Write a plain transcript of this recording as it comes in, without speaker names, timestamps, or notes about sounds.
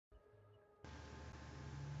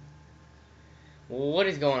What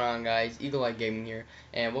is going on, guys? EAGLEEYE.gaming here,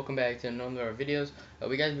 and welcome back to another of our videos.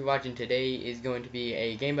 We guys be watching today is going to be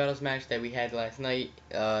a game battles match that we had last night.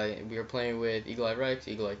 We were playing with EAGLEEYE Rex,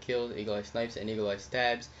 EAGLEEYE Kills, EAGLEEYE Snipes, and EAGLEEYE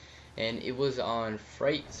Stabs, and it was on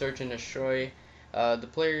Fright, Search, and Destroy. The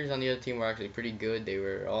players on the other team were actually pretty good. They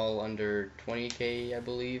were all under 20k, I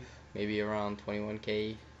believe, maybe around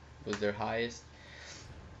 21k was their highest.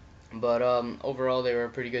 But overall, they were a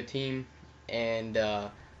pretty good team, and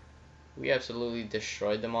we absolutely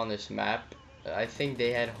destroyed them on this map. I think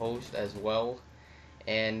they had host as well,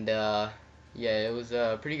 and yeah, it was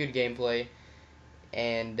a pretty good gameplay.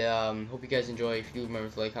 And hope you guys enjoy. If you do, remember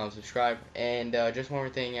to like, comment, subscribe. And just one more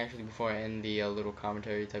thing, actually, before I end the little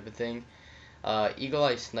commentary type of thing.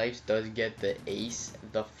 EAGLEEYE Snipes does get the ace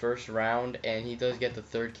the first round, and he does get the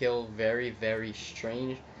third kill. Very, very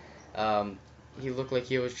strange. He looked like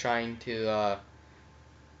he was trying to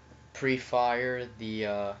pre-fire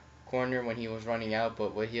the corner when he was running out,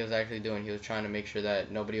 but what he was actually doing, he was trying to make sure that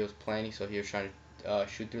nobody was planning, so he was trying to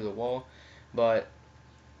shoot through the wall. But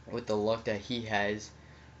with the luck that he has,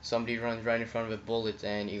 somebody runs right in front of it, bullets,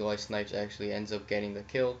 and EAGLEEYE Snipes actually ends up getting the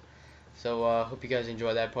kill. So hope you guys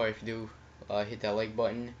enjoy that part. If you do, hit that like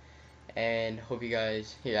button, and hope you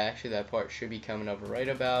guys, yeah, actually that part should be coming up right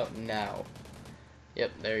about now.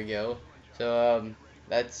 Yep, there you go. So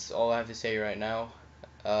that's all I have to say right now.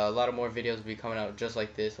 A lot of more videos will be coming out just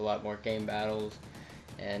like this, a lot more game battles,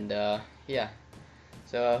 and yeah.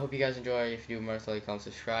 So I hope you guys enjoy. If you do, remember to like, comment,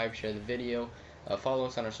 subscribe, share the video, follow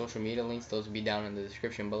us on our social media links. Those will be down in the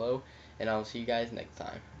description below, and I'll see you guys next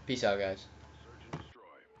time. Peace out, guys. Search and destroy.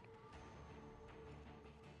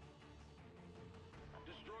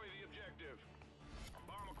 Destroy the objective.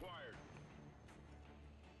 Bomb acquired.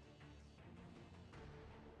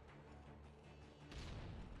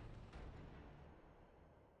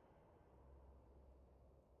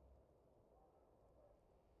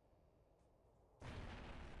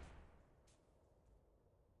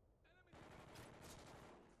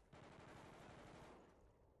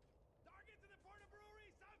 Target to the Porta Brewery,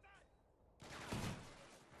 southside.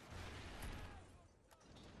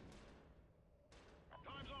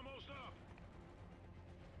 Time's almost up.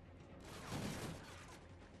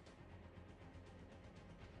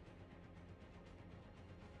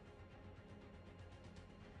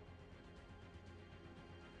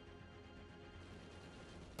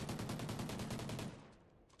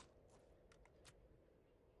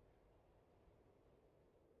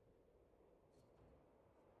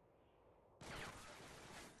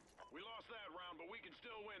 We lost that round, but we can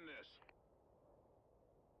still win this.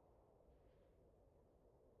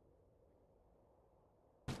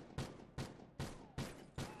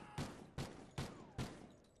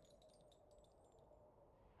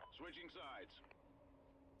 Switching sides.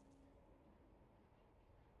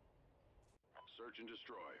 Search and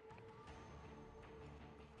destroy.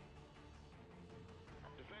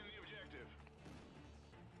 Defend the objective.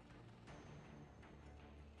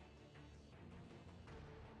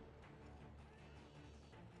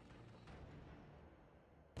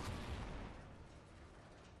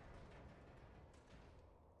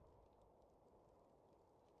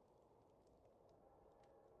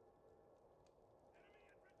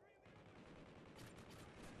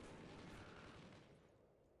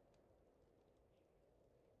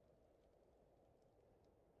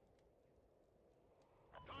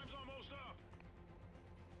 Time's almost up.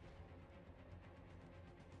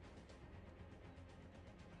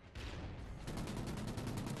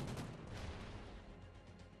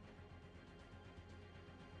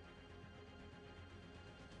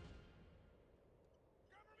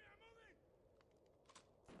 Cover me, I'm moving.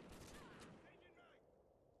 Changing mag.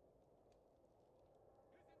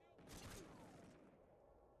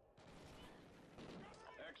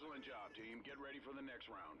 Excellent job, team. Get ready for the next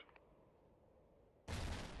round.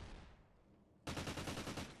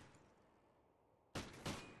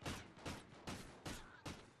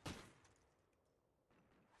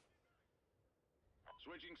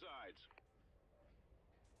 Switching sides.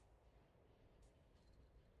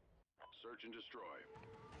 Search and destroy.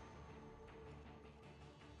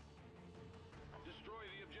 Destroy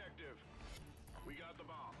the objective. We got the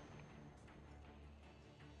bomb.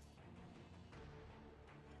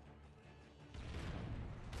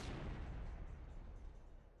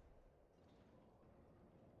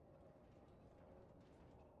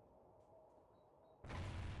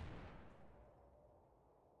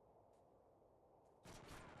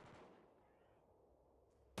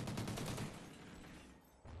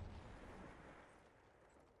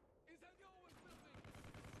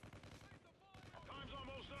 Time's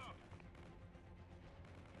almost up.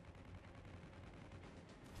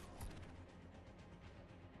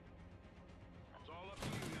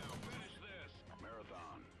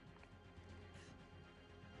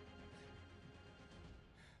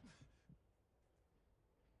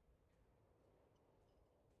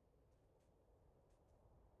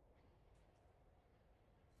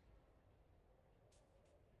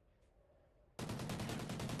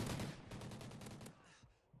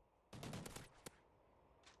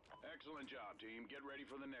 Excellent job, team. Get ready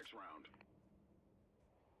for the next round.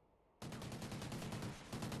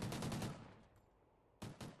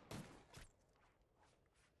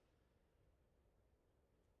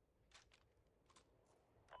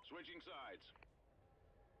 Switching sides.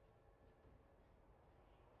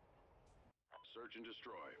 Search and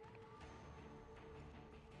destroy.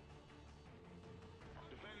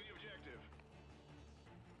 Defend the objective.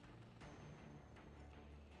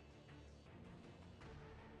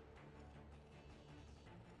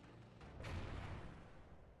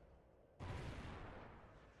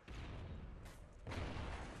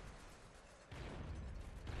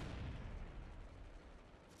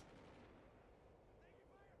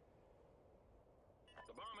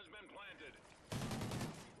 The bomb has been planted.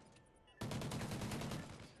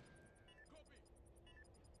 Copy.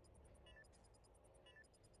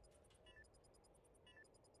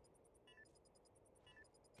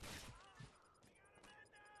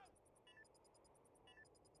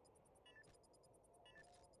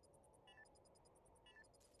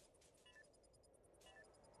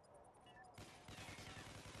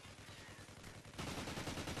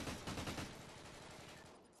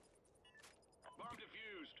 Bomb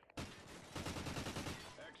defused.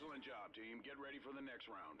 Excellent job, team. Get ready for the next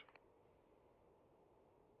round.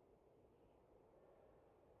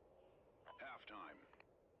 Halftime.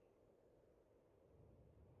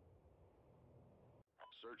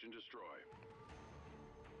 Search and destroy.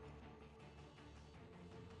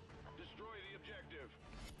 Destroy the objective.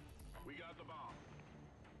 We got the bomb.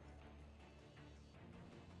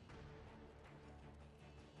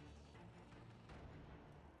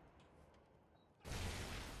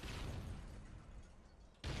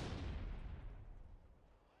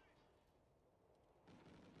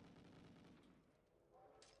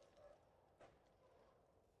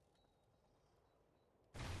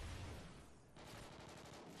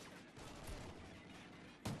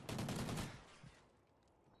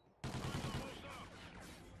 Almost up.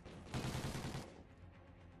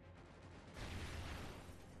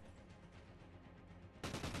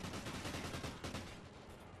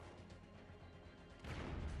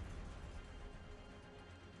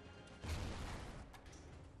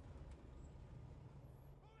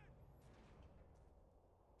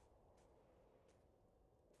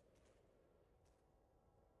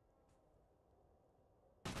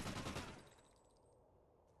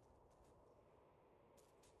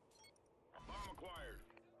 Bomb acquired.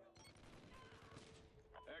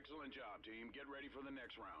 Excellent job, team. Get ready for the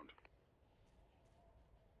next round.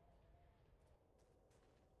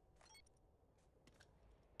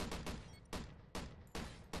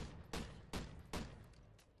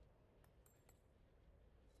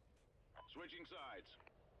 Switching sides.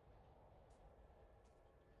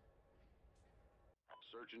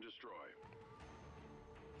 Search and destroy.